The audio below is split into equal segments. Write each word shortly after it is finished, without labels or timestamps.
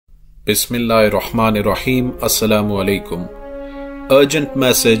Bismillahirrahmanirrahim. Assalamu alaikum. Urgent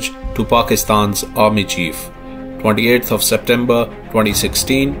message to Pakistan's Army Chief, 28th of September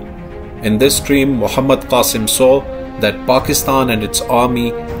 2016. In this dream, Muhammad Qasim saw that Pakistan and its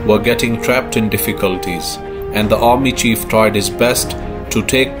army were getting trapped in difficulties, and the Army Chief tried his best to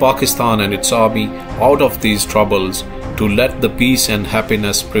take Pakistan and its army out of these troubles to let the peace and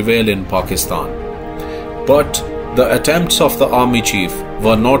happiness prevail in Pakistan. But the attempts of the Army Chief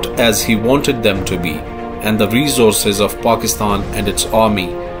were not as he wanted them to be, and the resources of Pakistan and its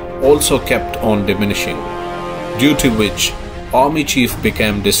army also kept on diminishing, due to which Army Chief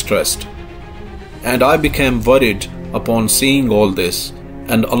became distressed. And I became worried upon seeing all this,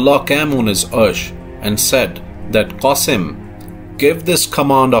 and Allah came on his urge and said that, Qasim, give this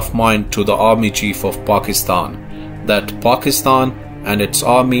command of mine to the Army Chief of Pakistan, that Pakistan and its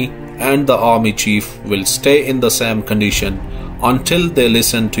army and the Army Chief will stay in the same condition until they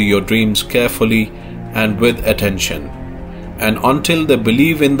listen to your dreams carefully and with attention, and until they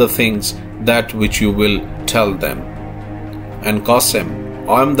believe in the things that which you will tell them. And Qasim,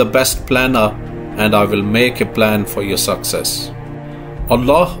 I am the best planner, and I will make a plan for your success.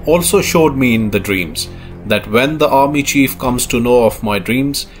 Allah also showed me in the dreams that when the Army Chief comes to know of my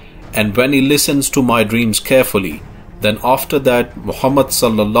dreams, and when he listens to my dreams carefully, then after that Muhammad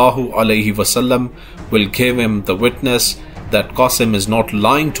sallallahu alaihi wasallam will give him the witness that Qasim is not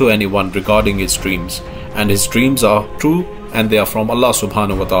lying to anyone regarding his dreams, and his dreams are true and they are from Allah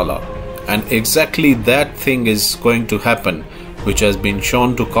subhanahu wa ta'ala. And exactly that thing is going to happen which has been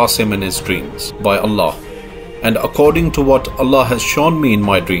shown to Qasim in his dreams by Allah. And according to what Allah has shown me in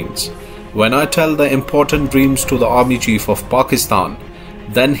my dreams, when I tell the important dreams to the Army Chief of Pakistan,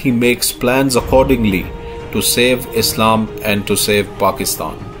 then he makes plans accordingly to save Islam and to save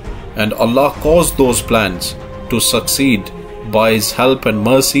Pakistan. And Allah caused those plans to succeed by His help and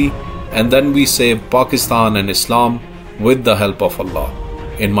mercy, and then we save Pakistan and Islam with the help of Allah.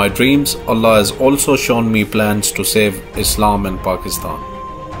 In my dreams, Allah has also shown me plans to save Islam and Pakistan.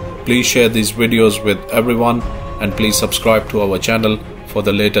 Please share these videos with everyone, and please subscribe to our channel for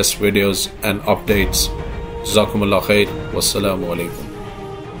the latest videos and updates. Jazakumullah khair. Wassalamu alaikum.